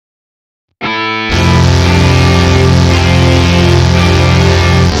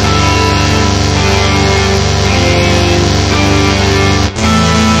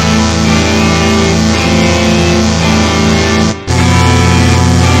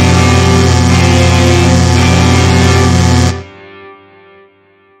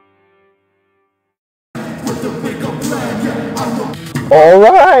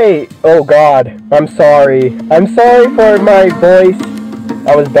Hi! Oh god, I'm sorry. I'm sorry for my voice.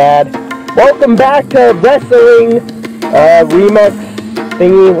 That was bad. Welcome back to Wrestling Remix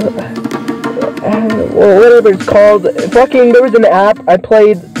thingy. Whatever it's called. Fucking, there was an app. I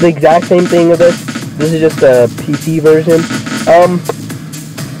played the exact same thing of this. This is just a PC version.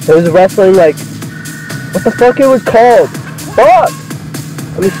 It was wrestling, like, what the fuck it was called? Fuck!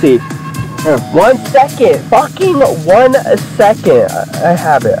 Let me see. 1 second. Fucking 1 second. I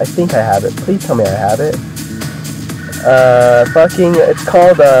have it. I think I have it. Please tell me I have it. Fucking, it's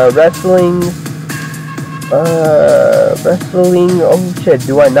called, wrestling, oh shit,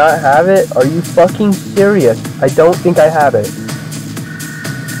 do I not have it? Are you fucking serious? I don't think I have it.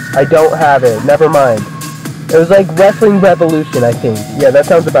 I don't have it. Never mind. It was like Wrestling Revolution, I think. Yeah, that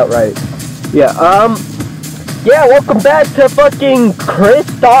sounds about right. Yeah, welcome back to fucking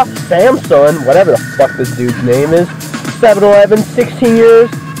Christoph Samson, whatever the fuck this dude's name is. 7'11", 16 years.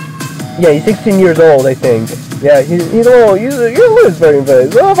 Yeah, he's 16 years old, I think. Yeah, he's a little fucking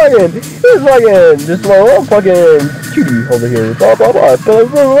face. Oh, fucking, he's fucking, just like, oh, fucking cutie over here. Blah, blah, blah, blah, blah,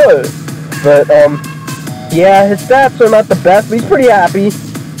 blah. But, yeah, his stats are not the best, but he's pretty happy.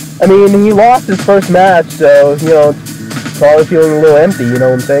 I mean, he lost his first match, so, you know, probably feeling a little empty, you know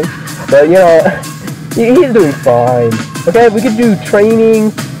what I'm saying? But, you know, he's doing fine. Okay, we could do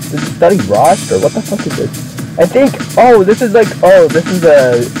training, study roster, what the fuck is this? I think, oh, this is like, oh, this is,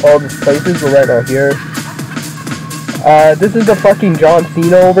 all these places we're right now here. This is the fucking John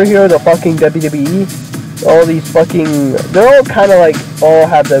Cena over here, the fucking WWE. All these fucking, they're all kind of like, all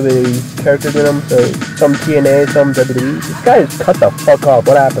have WWE characters in them, so some TNA, some WWE. This guy is cut the fuck off,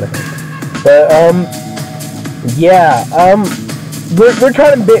 what happened to him? But, yeah, we're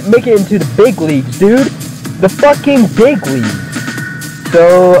trying to make it into the big leagues, dude. The fucking big leagues.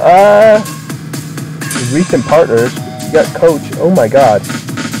 So, recent partners, you got Coach, oh my god.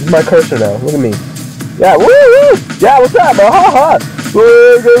 This is my cursor now, look at me. Yeah, woo woo! Yeah, what's up, bro? Ha ha!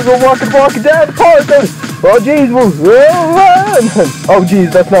 We're gonna go walking down the park. Oh jeez, oh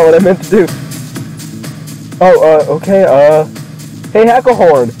jeez, that's not what I meant to do. Oh, okay, hey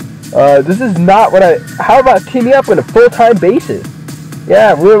Hacklehorn, this is not what how about teaming up on a full-time basis?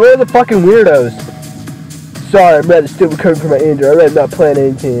 Yeah, we're the fucking weirdos. Sorry, I'm rather still recovering from my injury. I'm rather not playing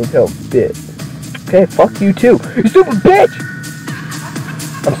anything until a bit. Okay, fuck you too. You stupid bitch!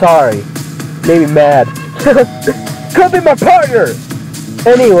 I'm sorry. Made me mad. Could be my partner!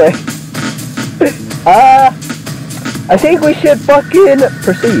 Anyway. I think we should fucking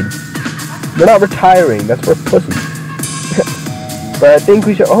proceed. We're not retiring, that's for pussies. But I think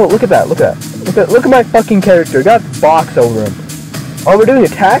we should, oh, look at that, look at that. Look at my fucking character, got the box over him. Oh, we're doing a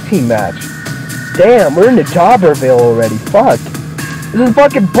tag team match. Damn, we're in the Jobberville already, fuck. This is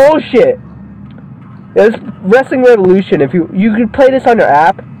fucking bullshit. Yeah, this Wrestling Revolution, if you can play this on your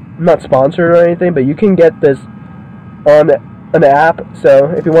app. I'm not sponsored or anything, but you can get this on an app, so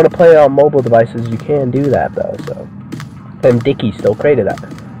if you want to play it on mobile devices, you can do that, though, so. And Dickie still created that.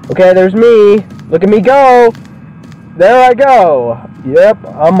 Okay, there's me. Look at me go. There I go. Yep,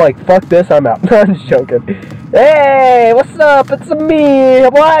 I'm like, fuck this, I'm out. I'm just joking. Hey, what's up? It's me.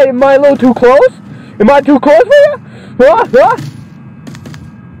 Why? Am I a little too close? Am I too close for you?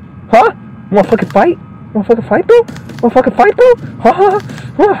 Huh? Wanna fucking fight? Wanna fucking fight, bro? Wanna fucking fight, bro?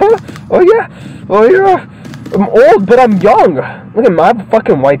 Oh yeah. I'm old, but I'm young. Look at my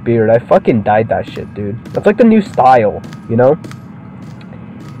fucking white beard. I fucking dyed that shit, dude. That's like the new style, you know?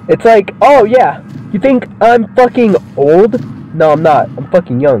 It's like, oh yeah, you think I'm fucking old? No, I'm not. I'm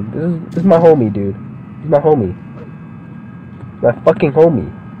fucking young. This is my homie, dude. He's my homie. My fucking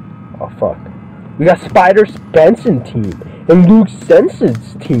homie. Oh fuck. We got Spider Spence's team and Luke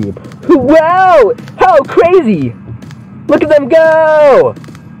Senson's team. Wow! How crazy! Look at them go!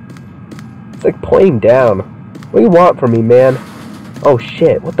 It's like playing down. What do you want from me, man? Oh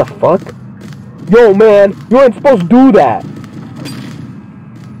shit, what the fuck? Yo, man, you ain't supposed to do that!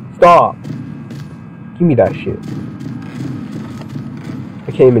 Stop. Give me that shit.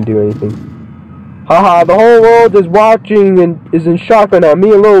 I can't even do anything. Haha, the whole world is watching and is in shock right now.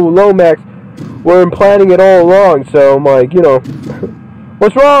 Me and Lomax were planning it all along, so I'm like, you know.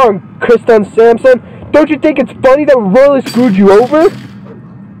 What's wrong, Christoph Samson? Don't you think it's funny that we really screwed you over?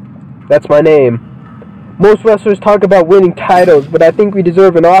 That's my name. Most wrestlers talk about winning titles, but I think we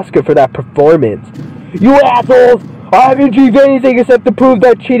deserve an Oscar for that performance. You assholes! I haven't achieved anything except to prove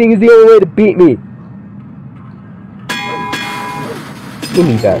that cheating is the only way to beat me. Give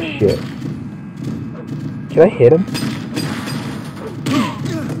me that shit. Can I hit him?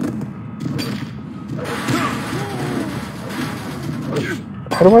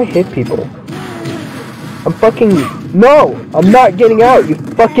 How do I hit people? I'm fucking No, I'm not getting out, you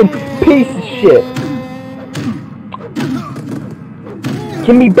fucking piece of shit.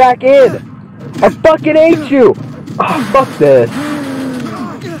 Get me back in. I fucking hate you. Ah, fuck this.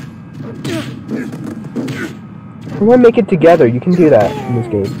 We want to make it together. You can do that in this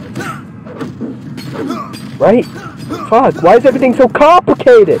game. Right? Fuck, why is everything so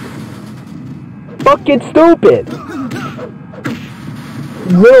complicated? Fucking stupid.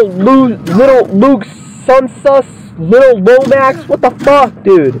 Little Luke Sunsus, little Lomax, what the fuck,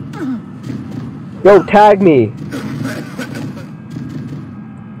 dude? Yo, tag me.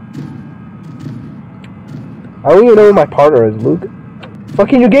 I don't even know who my partner is, Luke.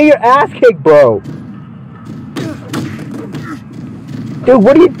 Fucking, you get your ass kicked, bro. Dude,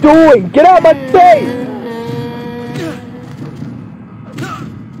 what are you doing? Get out of my face!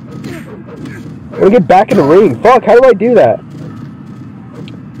 I'm gonna get back in the ring. Fuck, how do I do that?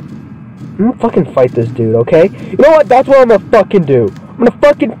 I'm gonna fucking fight this dude, okay? You know what? That's what I'm gonna fucking do. I'm gonna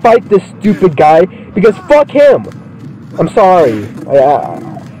fucking fight this stupid guy because fuck him. I'm sorry.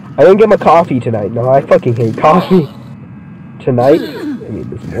 I didn't get my coffee tonight. No, I fucking hate coffee. Tonight? I mean,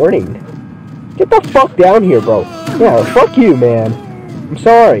 this morning. Get the fuck down here, bro. Yeah, fuck you, man. I'm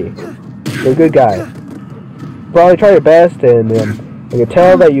sorry. You're a good guy. Probably try your best, and I can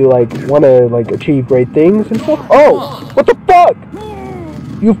tell that you, like, want to, like, achieve great things and stuff. Oh! What the fuck?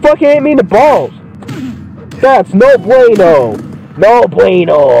 You fucking hit me in the balls. That's no bueno. No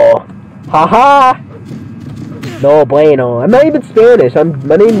bueno. Haha. No bueno. I'm not even Spanish.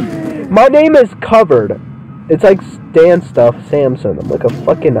 My name is covered. It's like Stan stuff, Samson. I'm like a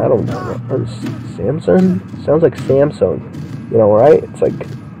fucking, I don't know. Samson? Sounds like Samsung. You know, right? It's like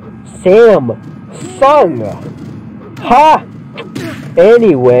Samsung. Ha!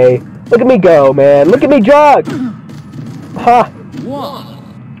 Anyway, look at me go, man. Look at me jog. Ha!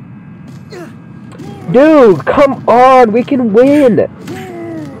 Dude, come on. We can win.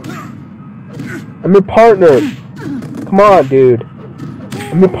 I'm your partner. Come on, dude.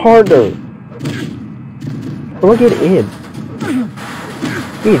 I'm your partner. I want to get in.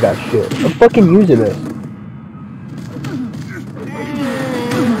 Give me that shit. I'm fucking using this.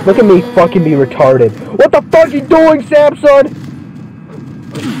 Look at me fucking be retarded. What the fuck are you doing, Samson?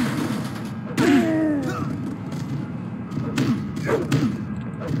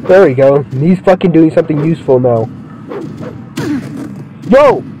 There we go. He's fucking doing something useful now.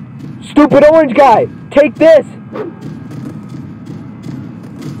 Yo! Stupid orange guy! Take this!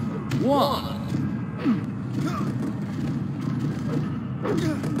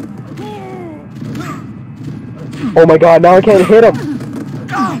 Oh my god, now I can't hit him!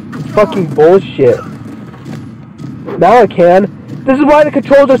 It's fucking bullshit. Now I can. This is why the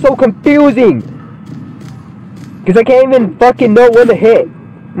controls are so confusing! Because I can't even fucking know when to hit.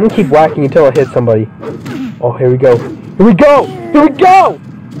 I'm gonna keep whacking until I hit somebody. Oh, here we go. Here we go! Here we go!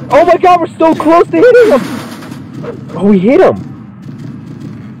 Oh my god, we're so close to hitting him! Oh, we hit him!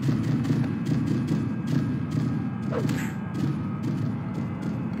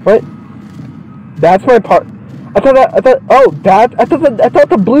 What? That's my part. I thought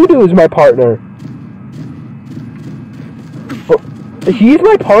the blue dude was my partner. Oh, he's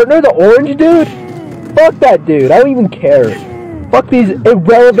my partner, the orange dude? Fuck that dude, I don't even care. Fuck these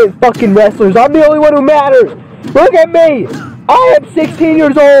irrelevant fucking wrestlers, I'm the only one who matters! Look at me! I am 16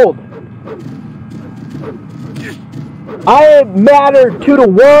 years old! I matter to the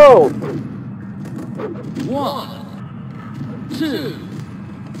world! 1, 2...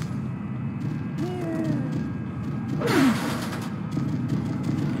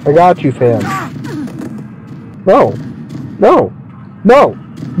 I got you, fam. No. No. No.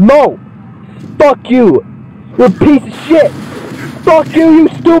 No. Fuck you. You're a piece of shit. Fuck you, you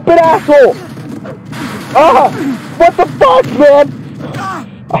stupid asshole. Ah! What the fuck, man?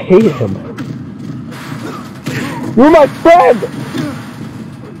 I hate him. You're my friend.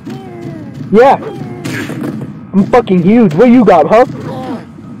 Yeah. I'm fucking huge. What you got, huh?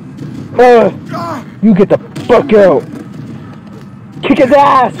 You get the fuck out. Kick his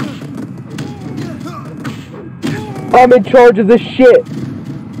ass! I'm in charge of this shit!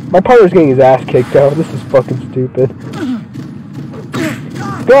 My partner's getting his ass kicked out. This is fucking stupid.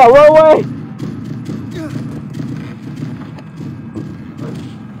 Go, run away!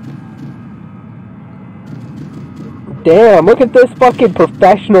 Damn, look at this fucking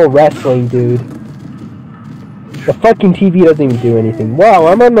professional wrestling, dude. The fucking TV doesn't even do anything. Wow,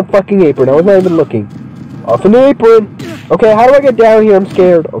 I'm on the fucking apron. I was not even looking. Off in the apron! Okay, how do I get down here? I'm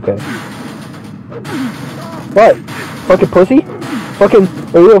scared. Okay. What? Fucking pussy? Fucking,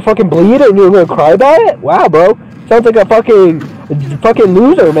 are you gonna fucking bleed and you're gonna cry about it? Wow, bro. Sounds like a fucking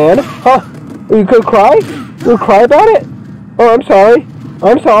loser, man. Huh? Are you gonna cry? You'll cry about it? Oh, I'm sorry.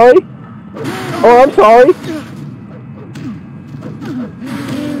 I'm sorry. Oh, I'm sorry.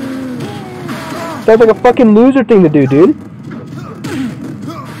 Sounds like a fucking loser thing to do, dude.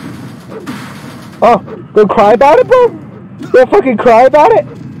 Oh, gonna cry about it, bro? Gonna fucking cry about it?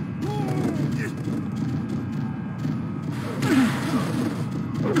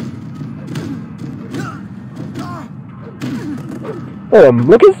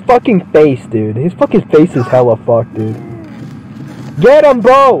 Look at his fucking face, dude. His fucking face is hella fucked, dude. Get him,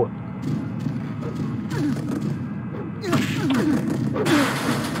 bro!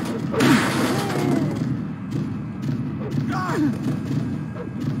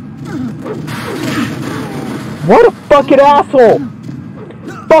 What a fucking asshole!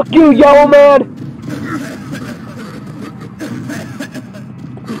 Fuck you, yellow man!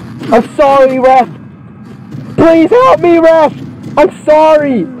 I'm sorry, ref! Please help me, ref! I'm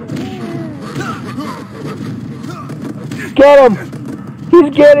sorry! Get him! He's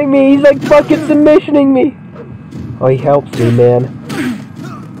getting me! He's like fucking submissioning me! Oh, he helps me, man.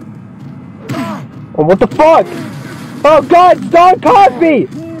 Oh, what the fuck? Oh god, it's Don Cosby!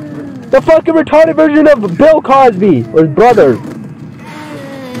 The fucking retarded version of Bill Cosby! Or his brother.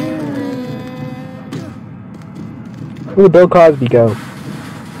 Where'd Bill Cosby go?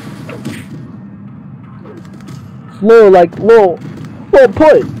 Little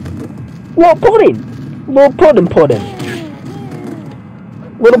pudding. Little pudding. Little pudding.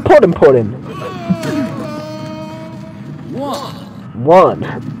 Little pudding.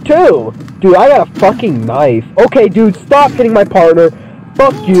 1, 2. Dude, I got a fucking knife. Okay, dude, stop hitting my partner.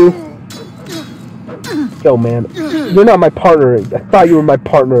 Fuck you. Yo, man. You're not my partner. I thought you were my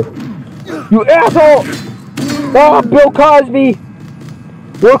partner. You asshole! Ah, Bill Cosby!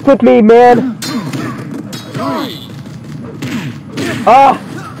 Work with me, man. Ah!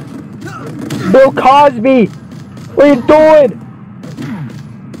 Bill Cosby! What are you doing?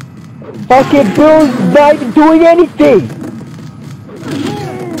 Fucking Bill's not even doing anything!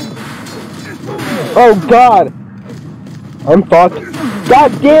 Oh god! I'm fucked.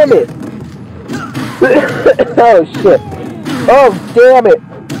 God damn it! Oh shit. Oh damn it!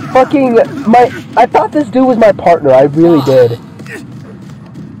 Fucking I thought this dude was my partner, I really did.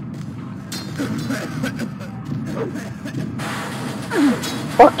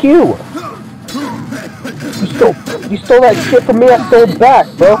 Fuck you! You stole that shit from me, I stole it back,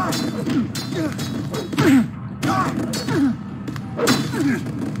 bro.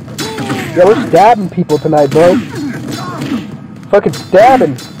 Yeah, we're stabbing people tonight, bro. Fucking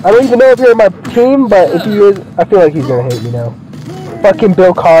stabbing. I don't even know if you're on my team, but if he is, I feel like he's gonna hate me now. Fucking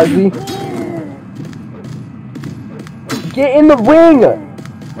Bill Cosby. Get in the ring!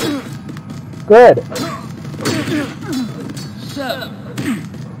 Good.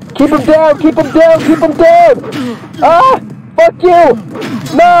 Keep him down! Keep him down! Keep him down! Ah! Fuck you!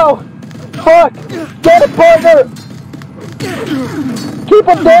 No! Fuck! Get him, partner! Keep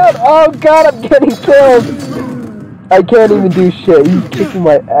him down! Oh god, I'm getting killed! I can't even do shit. He's kicking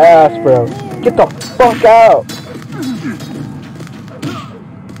my ass, bro. Get the fuck out!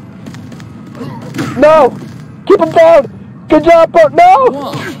 No! Keep him down! Good job, partner!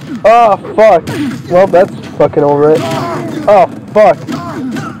 No! Oh, fuck. Well, that's fucking over it. Oh, fuck.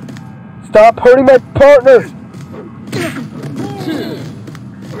 Stop hurting my partner!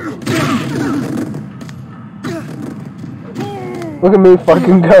 Look at me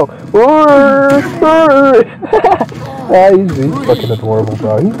fucking go. Ah, he's fucking adorable,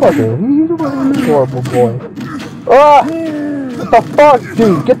 bro. He's a fucking adorable boy. Ah! What the fuck,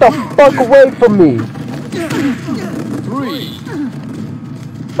 dude? Get the fuck away from me! 3.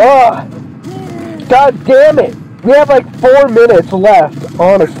 Ah! God damn it! We have like 4 minutes left,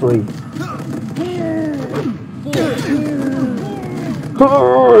 honestly.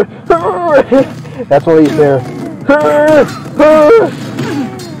 4. That's what he's there.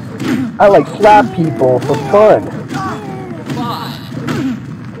 I like slap people for fun.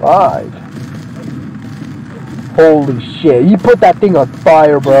 5. Holy shit, you put that thing on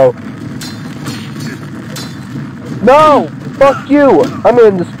fire, bro. No! Fuck you! I'm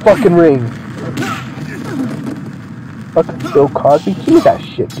in this fucking ring. Fucking Bill Cosby, give me that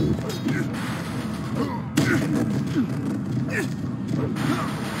shit, dude.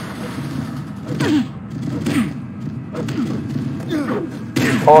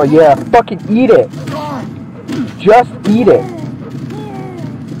 Oh yeah, fucking eat it. Just eat it.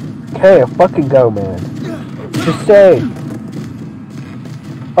 Okay, fucking go, man. Just say.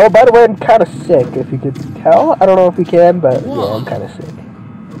 Oh, by the way, I'm kind of sick, if you could tell. I don't know if you can, but yeah, I'm kind of sick.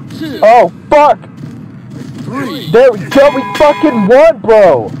 2. Oh, fuck! 3. There we go, we fucking won,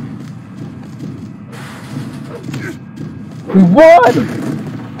 bro! We won!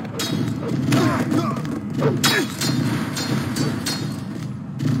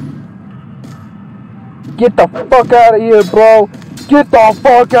 Get the fuck out of here, bro! Get the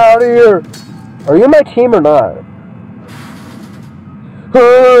fuck out of here! Are you my team or not?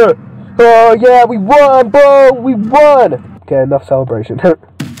 Oh yeah, we won, bro! We won! Okay, enough celebration.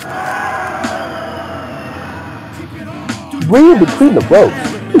 Reading between the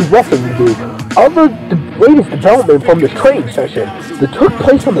ropes, this wrestling dude. The latest development from this training session that took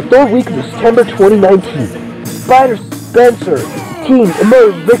place on the 3rd week of September 2019. Spider Spencer team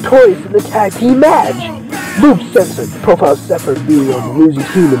emerged victorious in the tag team match. Luke censored the profile separate video of the losing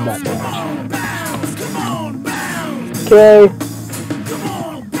team in that match. Okay.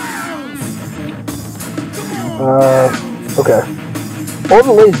 Okay. All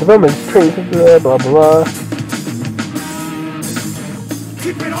the latest developments, training, blah blah blah.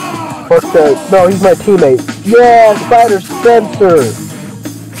 Fuck that. No, he's my teammate. Yeah, Spider Spencer.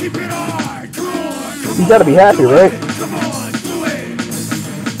 You gotta be happy, right?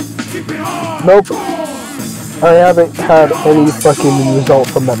 Nope. I haven't had any fucking result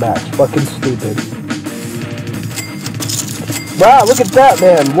from that match. Fucking stupid. Wow, look at that,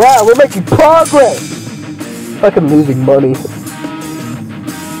 man. Wow, we're making progress. Fucking losing money.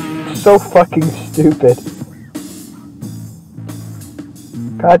 So fucking stupid.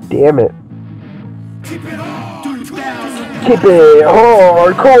 God damn it. Keep it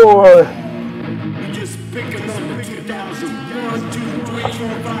hardcore.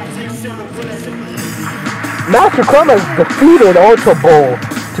 Master Chroma has defeated Ultra Bowl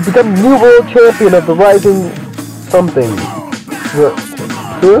to become new world champion of the Rising something.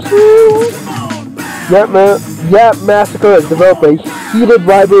 Yap Massacre has developed a heated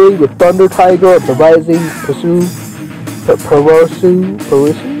rivalry with Thunder Tiger of the Rising Perosu?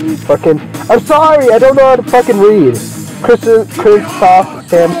 Fucking... I'm sorry, I don't know how to fucking read. Christoph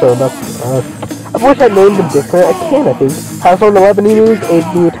Samson. I wish I named him different. I can, I think. House on 11 news,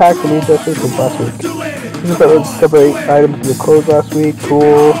 8 new attacks, and new adjustments since last week. This is the discovery items in the clothes last week.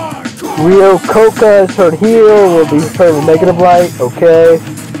 Cool. Rio Coca has turned heel, will be turned in negative light. Okay.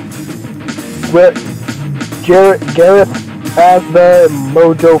 Gareth Asda and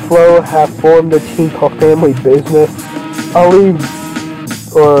Mojo Flow have formed a team called Family Business. Ali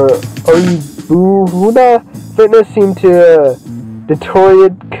Buhuna Fitness seemed to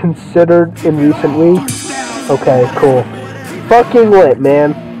deteriorate considered in recent weeks. Okay, cool. Fucking lit,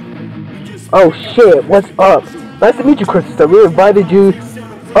 man. Oh shit, what's up? Nice to meet you, Krista. We invited you.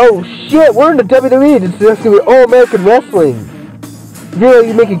 Oh shit, we're in the WWE. This is just gonna be All American Wrestling. Really,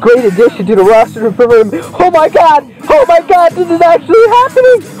 you make a great addition to the roster. Oh my god! Oh my god, this is actually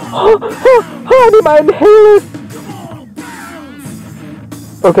happening! Oh, I need my inhaler!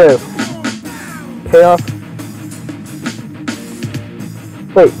 Okay. Payoff.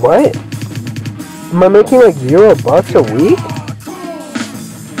 Wait, what? Am I making like $0 a week?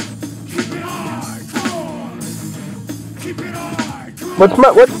 What's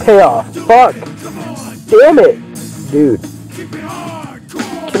payoff? Fuck! Damn it! Dude.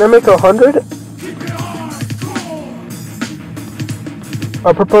 Can I make 100?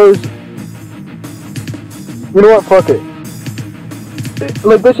 I propose... You know what? Fuck it.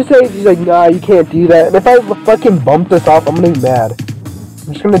 Like, let's just say he's like, nah, you can't do that. And if I fucking bump this off, I'm gonna be mad.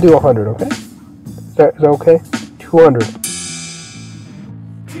 I'm just gonna do 100, okay? Is that okay? 200.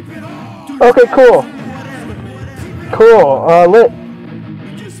 Okay, cool. Cool, lit.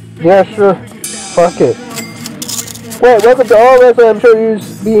 Yeah, sure. Fuck it. Wait, welcome to All Wrestling. I'm sure you're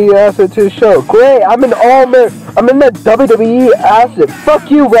being asked to the show. Great, I'm in the WWE asset. Fuck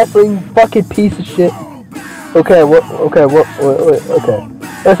you, wrestling fucking piece of shit. Okay, okay.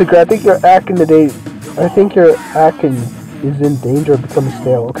 Listen, I think your acting today. I think your acting is in danger of becoming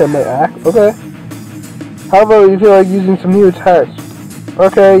stale. Okay, my act. Okay. How about you feel like using some new attacks?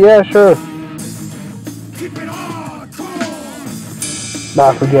 Okay, yeah, sure.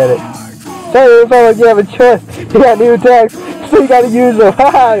 Nah, forget it. Sorry, it felt like you have a choice. You got new attacks, so you gotta use them.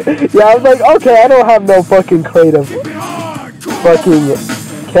 Yeah, I was like, okay, I don't have no fucking creative. Fucking.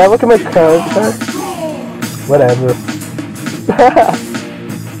 Can I look at my contract? Whatever.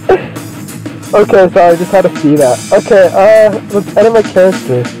 Okay, so I just had to see that. Okay, let's edit my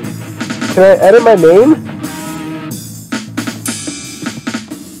character. Can I edit my name?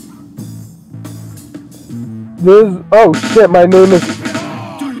 Oh shit, my name is...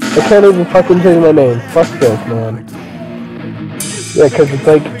 I can't even fucking change my name. Fuck this, man. Yeah, cause it's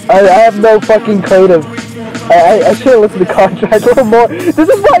like, I have no fucking creative... I should have listened to the contract a little more. This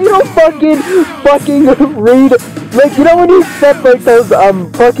is why you don't fucking read... Like, you know when you accept, like, those,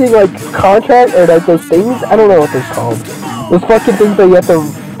 fucking, like, contract, or, like, those things? I don't know what they're called. Those fucking things that you have to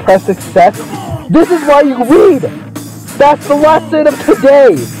press accept. This is why you read! That's the lesson of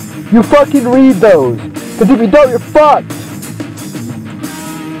today! You fucking read those! Because if you don't, you're fucked!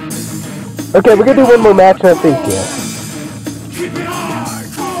 Okay, we're gonna do one more match and I think, yeah.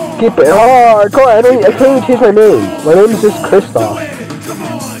 Keep it hardcore! I can't even change my name. My name is just Kristoff.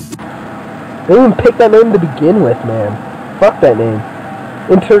 I didn't even pick that name to begin with, man. Fuck that name.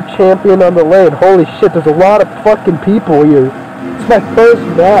 Inter-champion on the lane. Holy shit, there's a lot of fucking people here. It's my first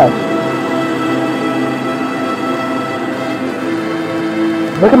match.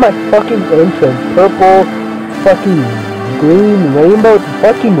 Look at my fucking entrance. Purple, fucking green, rainbow. It's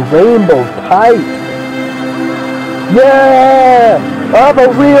fucking rainbow tight. Yeah! I'm a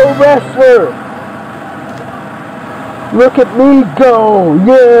real wrestler! Look at me go!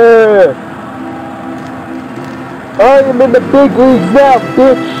 Yeah! I am in the big leagues now,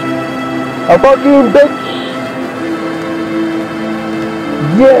 bitch! A fucking bitch!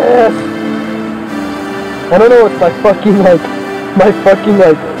 Yes! I don't know what's my fucking what's my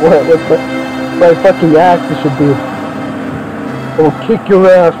fucking act should be. I'll kick your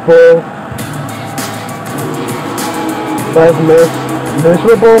ass, bro. That's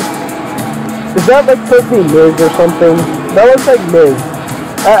miserable? Is that like supposed to be Miz or something? That looks like Miz.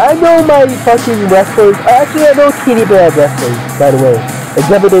 I know my fucking wrestlers. Actually, I know teeny bad wrestlers, by the way. Like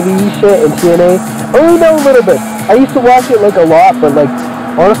WWE shit and TNA. I only know a little bit. I used to watch it like a lot, but like,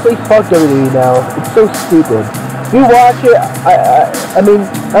 honestly, fuck WWE now. It's so stupid. If you watch it, I mean,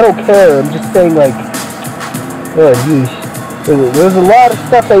 I don't care. I'm just saying like, oh, yeesh. There's a lot of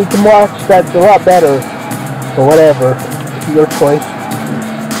stuff that you can watch that's a lot better. But whatever. Your choice.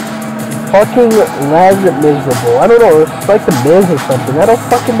 Fucking Lazarus miserable. I don't know, it's like the Miz or something. I don't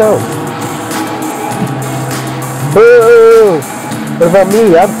fucking know. Boo! What about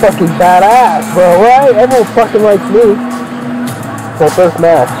me? I'm fucking badass, bro, right? Everyone fucking likes me. It's my first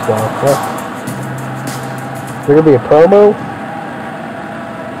match, so yeah. Is there gonna be a promo?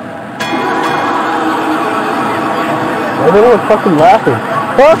 Everyone's fucking laughing.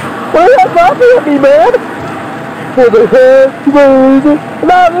 Huh? Why are you laughing at me, man? For the head, loser. I'm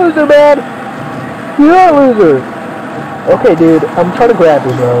not a loser, man. You're a loser. Okay, dude, I'm trying to grab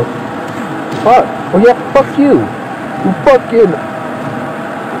you, bro. Fuck. Oh yeah, fuck you. You fucking.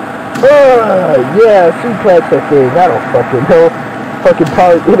 Yeah, suplex, I think. I don't fucking know. Fucking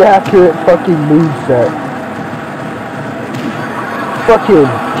probably inaccurate fucking moveset. Fucking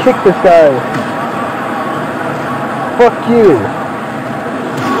kick this guy. Fuck you.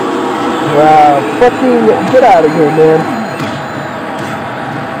 Wow, fucking get out of here, man.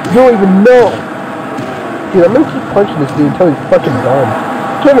 You don't even know. Dude, I'm gonna keep punching this dude until he's fucking done.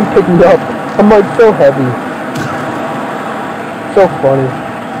 Can't even pick me up. I'm like so heavy. So funny.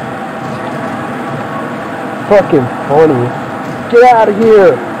 Fucking funny. Get out of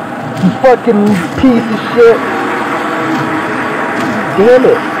here, you fucking piece of shit. Damn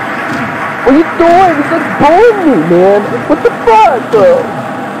it. What are you doing? He's like bullying me, man. What the fuck, bro?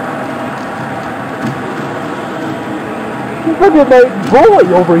 Look at that boy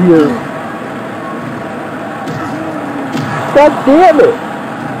over here. God damn it.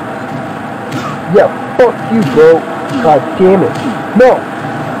 Yeah, fuck you, bro. God damn it. No.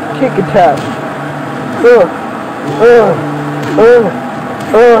 Kick attack.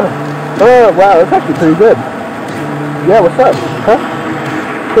 Wow, that's actually pretty good. Yeah, what's up? Huh?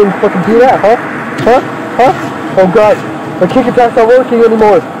 Couldn't fucking do that, huh? Huh? Oh god. My kick attack's not working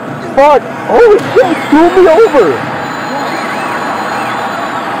anymore. Fuck. Holy shit, threw me over.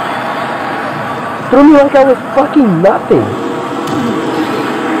 Threw me like I was fucking nothing.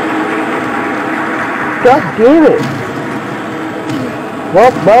 God damn it.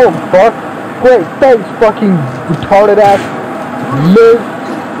 Well, now I'm fucked. Great, thanks, fucking retarded ass Miz.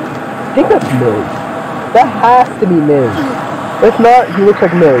 I think that's Miz. That has to be Miz. If not, he looks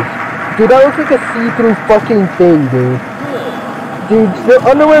like Miz. Dude, that looks like a see-through fucking thing, dude. Dude, the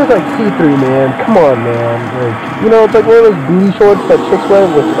underwear is like see-through, man. Come on, man. Like, you know, it's like one of those booty shorts that chicks wear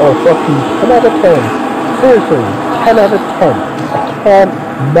with fucking 10 out of 10. Seriously, 10 out of 10. I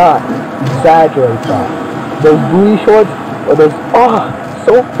cannot exaggerate that. Those booty shorts are those,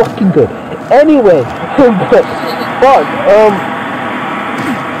 so fucking good. Anyway, but, fuck,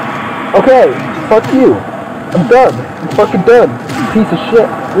 okay, fuck you. I'm done. I'm fucking done. Piece of shit.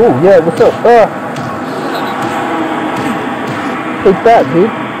 Ooh, yeah, what's up? Take that, dude.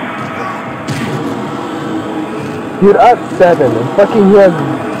 Dude, I'm 7, and fucking he has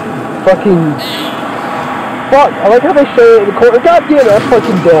fucking... Fuck, I like how they show it in the corner. God damn it, I'm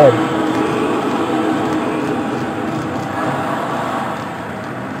fucking dead.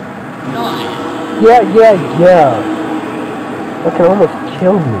 Yeah. Fucking almost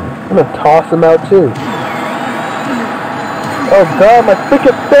killed me. I'm gonna toss him out too. Oh god, my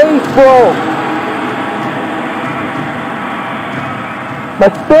freaking face, bro! My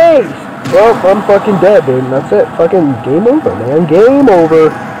face! Well, I'm fucking dead, dude. That's it. Fucking game over, man. Game over.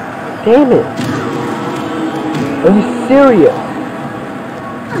 Damn it. Are you serious?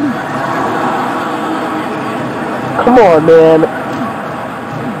 Come on, man.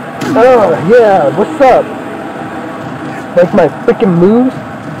 Oh, yeah. What's up? Like my freaking moves?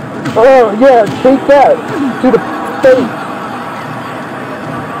 Oh, yeah. Take that. To the face.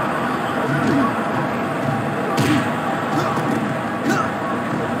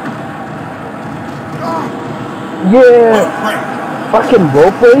 Yeah! Fucking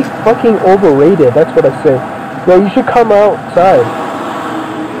roleplay? Fucking overrated, that's what I say. Yo, you should come outside.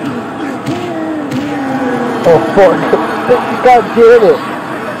 Oh, fuck. God damn it.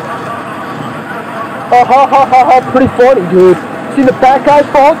 Oh, ha ha ha ha, pretty funny, dude. See the bad guys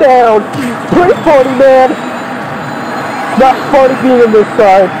fall down. It's pretty funny, man. It's not funny being on this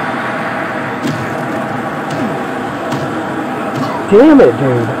side. Damn it,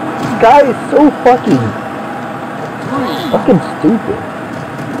 dude. This guy is so fucking stupid.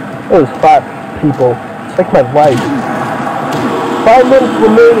 Those 5 people. It's like my life. 5 minutes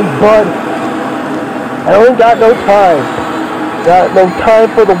remaining, bud. I only got no time. Got no time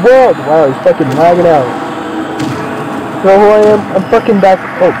for the world. Wow, he's fucking lagging out. You know who I am? I'm fucking back.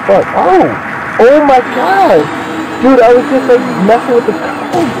 Oh, fuck. Oh! Oh my god! Dude, I was just like messing with the...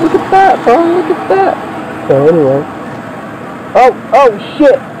 Oh, look at that, bro. Look at that. So, anyway. Oh,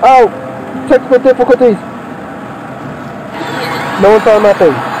 shit. Oh! Technical difficulties. No one saw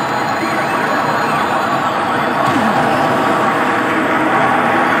nothing.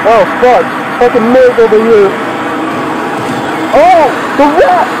 Oh, fuck. Fucking Mig over here. Oh! The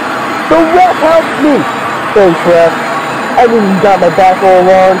ref! The ref helped me! Thanks, ref. I knew you got my back all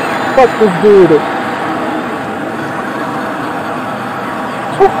along. Fuck this dude. It's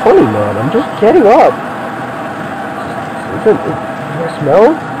so funny, man. I'm just getting up. You wanna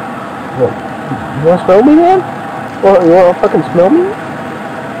smell? What? You wanna smell me, man? Well, you wanna fucking smell me?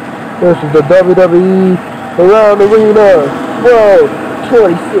 This is the WWE Around Arena World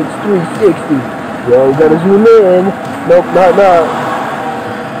 26-360. Yo, gotta zoom in. Nope, not.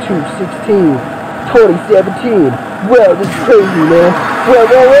 216. 2017. Well, this is crazy, man. Whoa.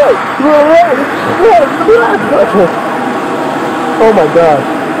 Oh my god.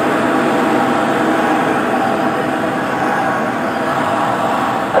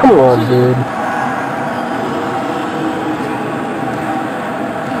 Come on, dude.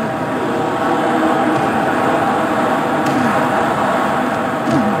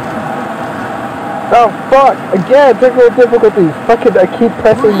 Oh fuck! Again, technical difficulties. Fuck it, I keep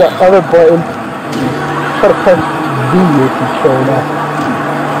pressing the other button. Try to press V if it's showing up.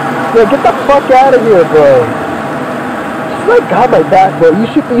 Yeah, get the fuck out of here, bro. Just like got my back, bro. You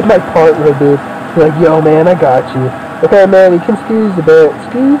should be my partner, dude. You're like, yo man, I got you. Okay man, you can excuse a bit.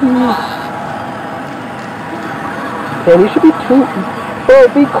 Excuse me. Man, you should be too...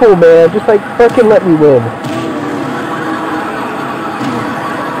 Bro, be cool, man. Just like fucking let me win.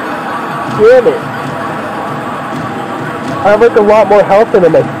 Damn it. I have like a lot more health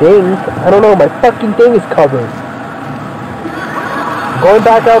than my thing. I don't know, my fucking thing is covered. Going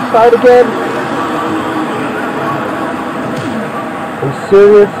back outside again? Are you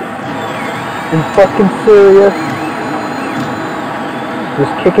serious? Are you fucking serious?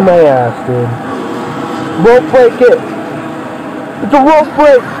 Just kicking my ass, dude. Rope break it! It's a rope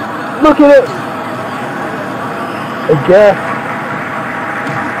break! Look at it! I guess.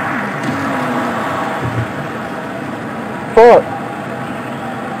 Fuck.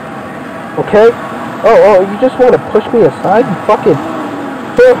 Okay? Oh, you just want to push me aside? You fucking...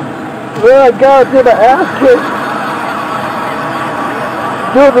 Oh my god, dude, my ass kicked!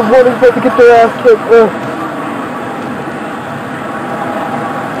 Dude, the one is about to get their ass kicked.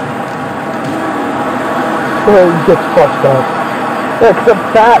 Oh, he gets fucked up. Yeah, 'cause I'm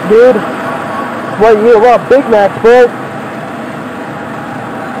fat, dude. Well, you eat a lot of Big Macs, bro.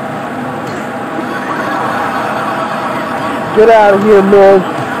 Get out of here, Miz.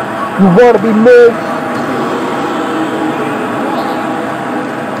 You wanna be Miz?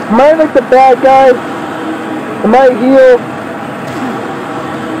 Am I like the bad guy? Am I a heel?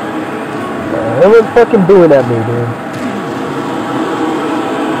 Everyone's fucking doing at me, dude.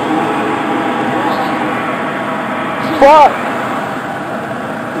 Fuck!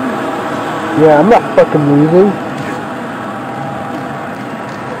 Yeah, I'm not fucking losing.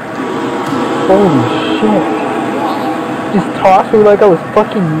 Holy shit. Just tossed me like I was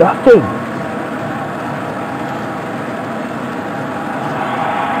fucking nothing.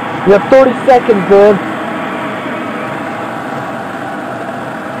 You have 30 seconds, man.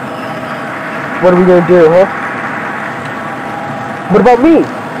 What are we gonna do, huh? What about me?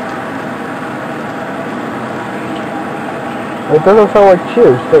 It doesn't sound like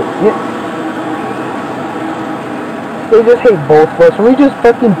cheers. They just hate both of us. We just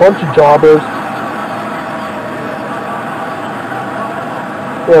fucking bunch of jobbers.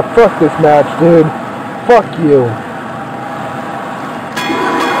 Yeah, fuck this match, dude. Fuck you.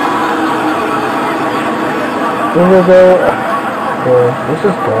 We're gonna go. Yeah, let's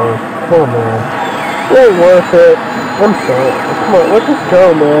just go. Come on, man. It ain't worth it. I'm sorry. Come on, let's just go,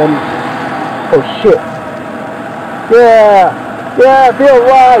 man. Oh shit. Yeah! Yeah, be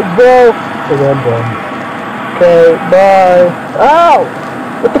alive, bro! Okay, I'm done. Okay, bye. Ow!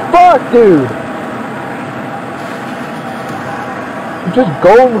 What the fuck, dude? I'm just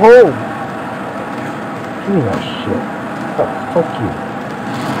going home. Give me that shit. Oh, fuck you.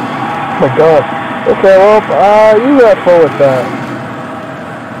 Oh my god. Okay, well, you got fun with that.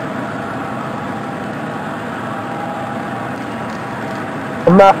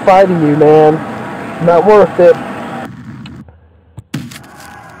 I'm not fighting you, man. Not worth it.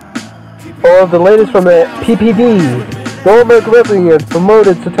 Or the latest from the PPV. North American Wrestling is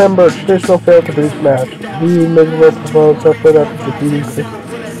promoted September. Traditional failed to produce match. The miserable proposed suffered after defeating Chris.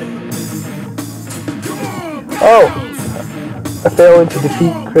 Oh! I failing to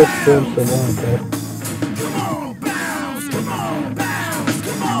defeat Chris Simpson. Okay.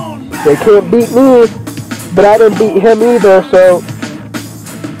 They can't beat me, but I didn't beat him either, so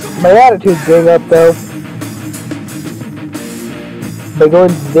my attitude's going up though. By going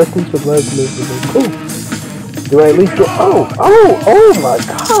the distance with legs movement. Cool. Do I at least get oh my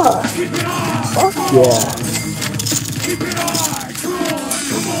god. Fuck yeah. Keep it hard.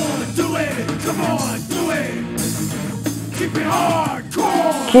 Come on, do it. Come on, do it. Keep it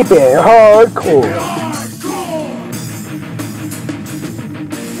hardcore. Keep it hardcore.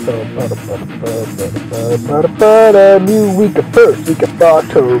 New week of first week of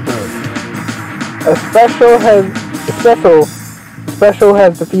October. A special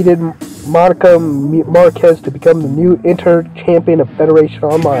has defeated Monica Marquez to become the new inter-champion of Federation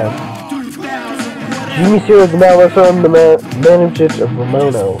Online. Jimmy Cena is now wrestling the manager of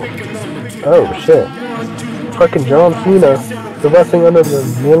Ramono. Oh shit. Fucking John Cena. The wrestling under the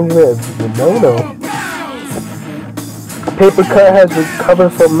management of Ramono. Paper Cut has recovered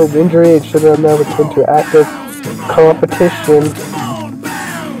from his injury and should have now returned to active competition.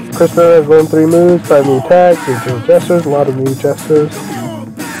 Chris Miller has learned 3 moves, 5 new attacks, 8 new gestures, a lot of new gestures.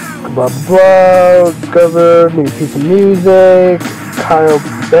 Blah blah blah. Discovered new piece of music. Kyle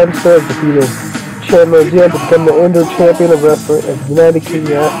Benson has defeated Chandler Zia to become the indoor champion of wrestling of United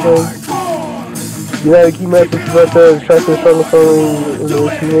Kingdom Wrestling. United Kingdom Wrestling is attracting the strongest following in the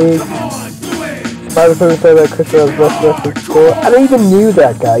recent league. Spider-Man said that Chris was wrestling school. I don't even knew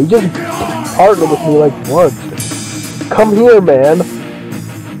that guy. He just partnered with me like once. Come here, man.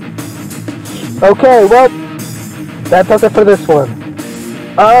 Okay, well, that does it for this one.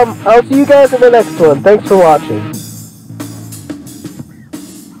 I'll see you guys in the next one. Thanks for watching.